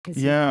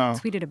because Yeah. you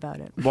tweeted about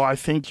it. Well, I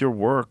think your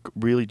work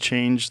really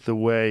changed the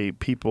way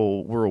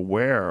people were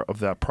aware of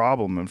that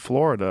problem in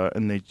Florida,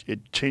 and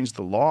it changed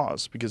the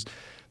laws because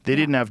they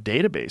didn't have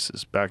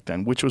databases back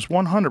then, which was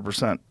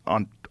 100%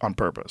 on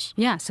purpose.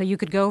 Yeah, so you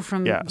could go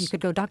from Yes. you could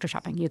go doctor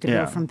shopping. You could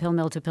Yeah. go from pill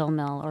mill to pill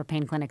mill or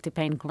pain clinic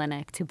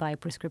to buy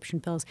prescription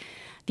pills.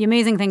 The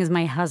amazing thing is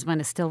my husband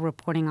is still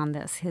reporting on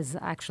this. His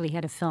actually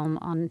had a film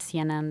on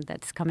CNN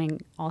that's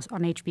coming also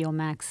on HBO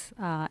Max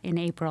in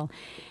April,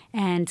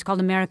 and it's called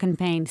American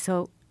Pain.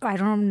 So I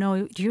don't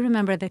know. Do you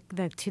remember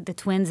the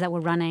twins that were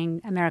running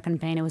American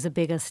Pain? It was the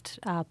biggest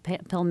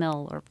pill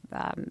mill or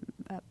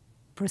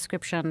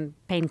prescription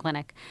pain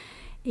clinic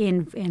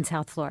in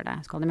South Florida.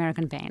 It's called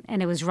American Pain,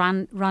 and it was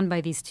run by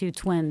these two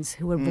twins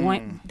who were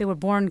born. They were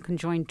born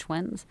conjoined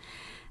twins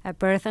at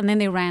birth, and then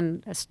they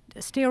ran a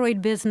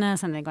steroid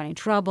business, and they got in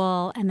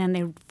trouble, and then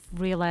they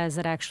realized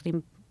that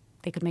actually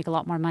they could make a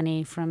lot more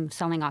money from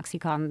selling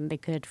OxyContin than they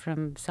could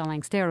from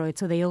selling steroids.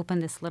 So they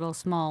opened this little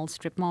small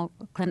strip mall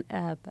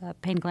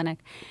pain clinic.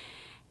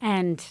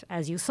 And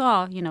as you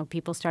saw,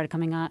 people started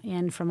coming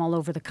in from all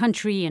over the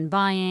country and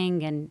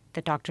buying, and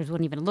the doctors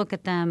wouldn't even look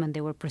at them, and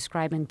they were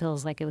prescribing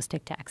pills like it was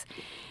Tic Tacs.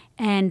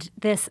 And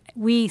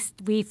we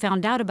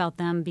found out about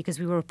them because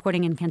we were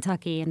reporting in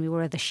Kentucky, and we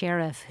were the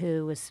sheriff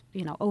who was,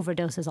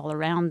 overdoses all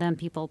around them,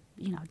 people,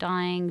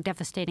 dying,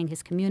 devastating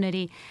his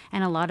community,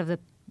 and a lot of the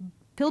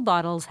pill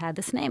bottles had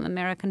this name,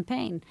 American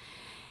Pain.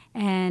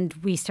 And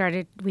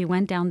we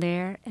went down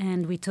there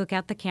and we took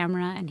out the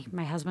camera, and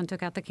my husband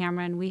took out the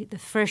camera, and the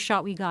first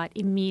shot we got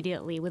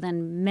immediately,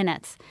 within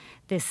minutes,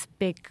 this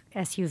big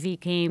SUV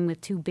came with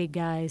two big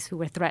guys who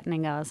were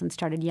threatening us and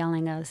started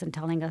yelling at us and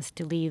telling us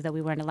to leave, that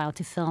we weren't allowed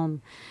to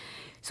film.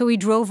 So we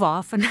drove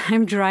off, and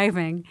I'm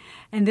driving,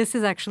 and this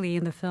is actually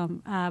in the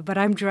film, but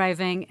I'm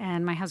driving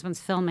and my husband's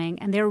filming,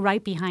 and they're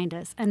right behind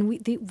us. And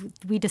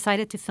we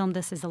decided to film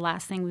this as the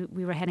last thing.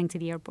 We were heading to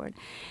the airport.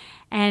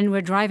 And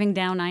we're driving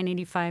down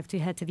I-85 to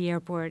head to the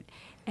airport,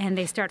 and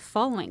they start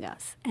following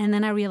us. And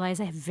then I realize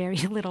I have very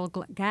little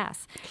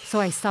gas. So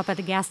I stop at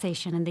the gas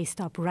station, and they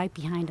stop right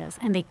behind us.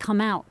 And they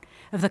come out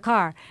of the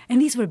car.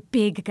 And these were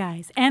big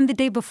guys. And the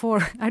day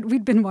before,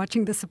 we'd been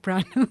watching The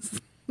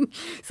Sopranos.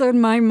 So in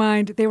my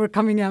mind, they were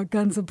coming out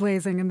guns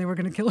a-blazing, and they were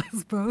going to kill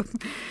us both.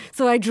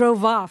 So I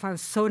drove off. I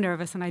was so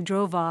nervous, and I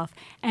drove off,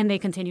 and they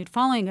continued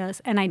following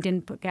us, and I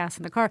didn't put gas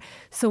in the car.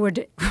 So we're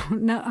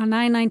on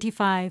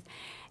I-95,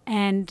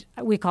 and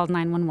we called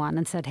 911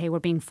 and said, hey, we're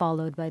being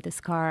followed by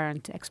this car,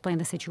 and to explain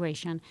the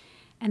situation.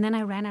 And then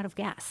I ran out of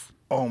gas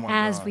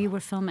as we were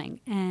filming,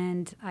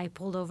 and I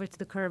pulled over to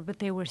the curb, but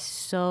they were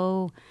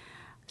so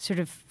sort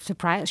of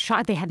surprised,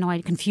 shocked. They had no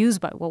idea,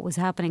 confused by what was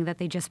happening, that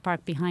they just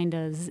parked behind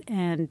us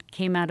and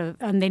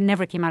they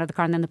never came out of the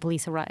car, and then the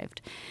police arrived.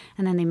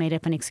 And then they made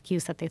up an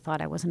excuse that they thought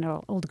I was an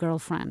old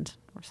girlfriend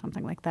or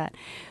something like that.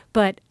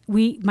 But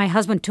my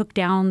husband took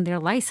down their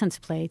license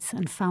plates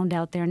and found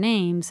out their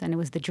names, and it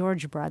was the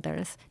George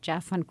brothers,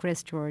 Jeff and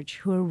Chris George,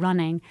 who were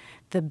running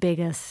the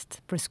biggest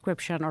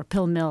prescription or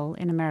pill mill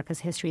in America's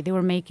history. They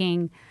were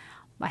making,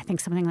 I think,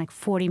 something like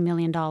 $40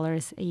 million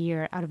a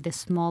year out of this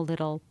small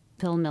little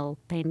pill mill,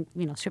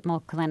 strip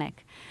mall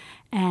clinic,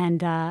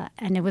 and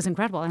it was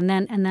incredible. And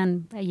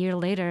then a year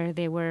later,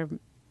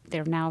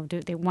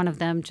 one of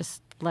them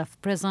just left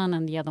prison,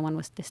 and the other one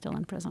was still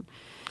in prison.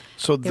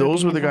 So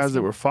those were the guys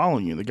that were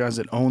following you, the guys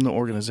that owned the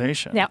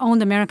organization. That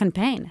owned American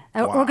Pain.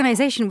 Our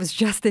organization was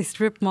just a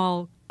strip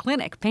mall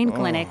pain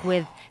clinic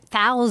with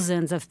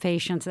thousands of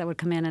patients that would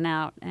come in and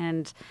out,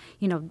 and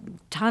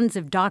tons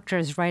of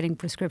doctors writing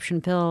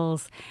prescription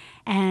pills.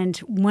 And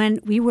when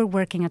we were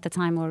working at the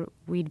time, or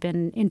we'd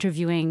been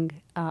interviewing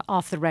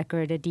off the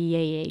record a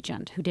DEA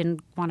agent who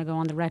didn't want to go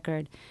on the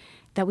record,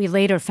 that we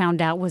later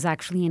found out was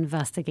actually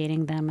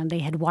investigating them, and they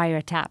had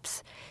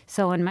wiretaps.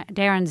 So in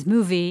Darren's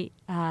movie,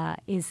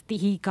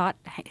 he got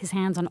his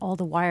hands on all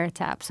the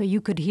wiretaps, so you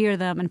could hear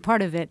them. And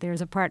part of it, there's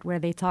a part where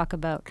they talk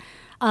about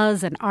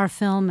us and our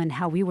film and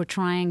how we were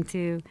trying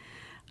to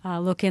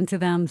look into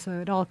them. So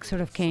it all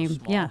sort of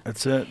came.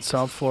 That's it.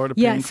 South Florida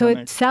Pain Clinic. So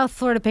it's South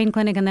Florida Pain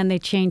Clinic, and then they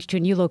changed to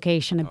a new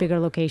location, a bigger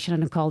location,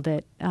 and called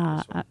it.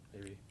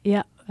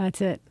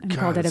 That's it. And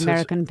called it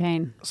American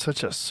Pain.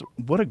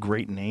 What a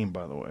great name,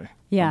 by the way.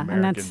 Yeah,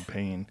 American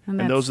Pain.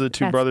 And those are the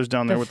two brothers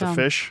down there with the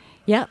fish?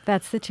 Yeah,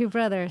 that's the two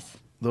brothers.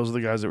 Those are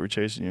the guys that were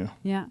chasing you?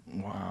 Yeah.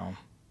 Wow.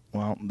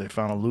 Well, they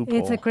found a loophole.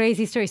 It's a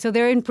crazy story. So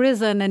they're in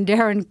prison, and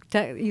Darren,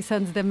 he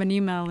sends them an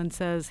email and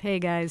says, hey,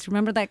 guys,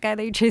 remember that guy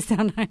that you chased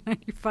down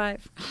I-95?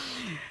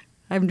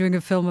 I'm doing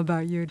a film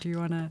about you. Do you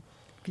want to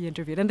be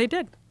interviewed? And they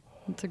did.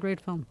 It's a great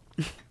film.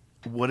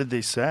 What did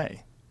they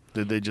say?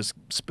 Did they just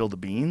spill the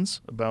beans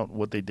about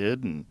what they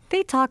did? And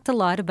they talked a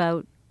lot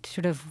about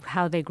sort of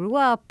how they grew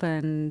up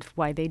and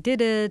why they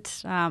did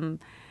it. I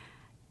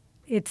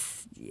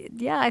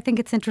think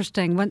it's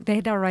interesting. They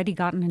had already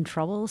gotten in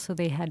trouble, so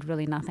they had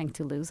really nothing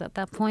to lose at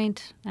that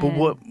point.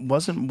 But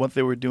wasn't what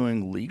they were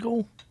doing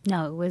legal?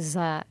 No, it was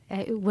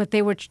what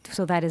they were.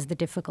 So that is the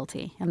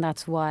difficulty, and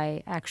that's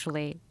why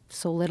actually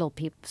so little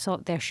people. So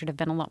there should have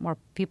been a lot more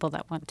people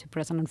that went to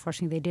prison.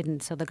 Unfortunately, they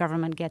didn't. So the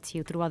government gets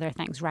you through other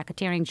things: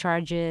 racketeering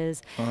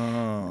charges,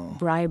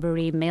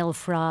 bribery, mail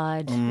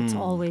fraud. It's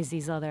always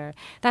these other.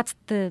 That's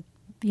the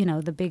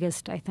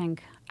biggest, I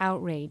think,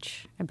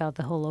 outrage about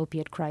the whole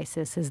opiate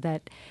crisis is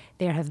that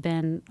there have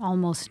been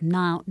almost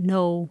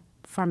no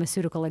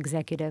pharmaceutical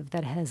executive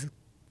that has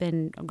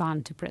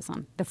gone to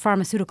prison. The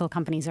pharmaceutical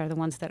companies are the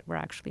ones that were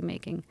actually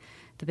making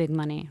the big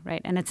money,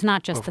 right? And it's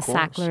not just the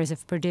Sacklers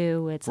of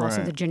Purdue; it's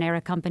also the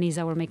generic companies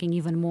that were making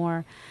even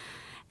more.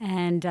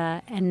 And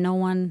no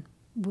one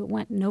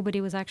went.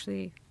 Nobody was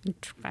actually.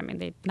 I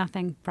mean,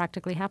 nothing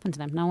practically happened to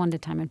them. No one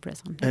did time in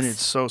prison. And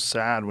it's so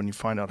sad when you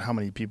find out how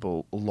many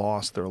people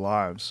lost their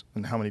lives,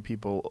 and how many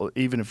people,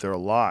 even if they're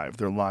alive,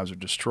 their lives are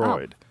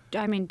destroyed.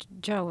 I mean,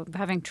 Joe,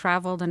 having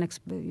traveled and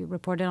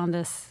reported on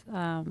this,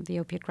 the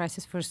opiate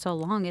crisis for so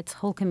long, it's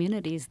whole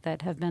communities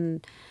that have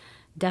been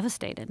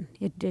devastated.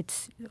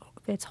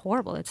 It's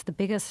horrible. It's the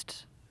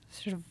biggest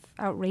sort of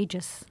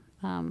outrageous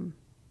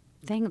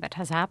thing that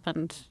has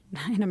happened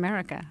in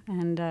America,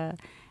 and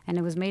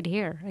it was made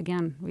here.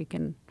 Again, we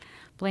can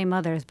blame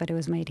others, but it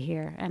was made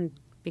here, and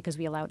because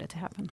we allowed it to happen.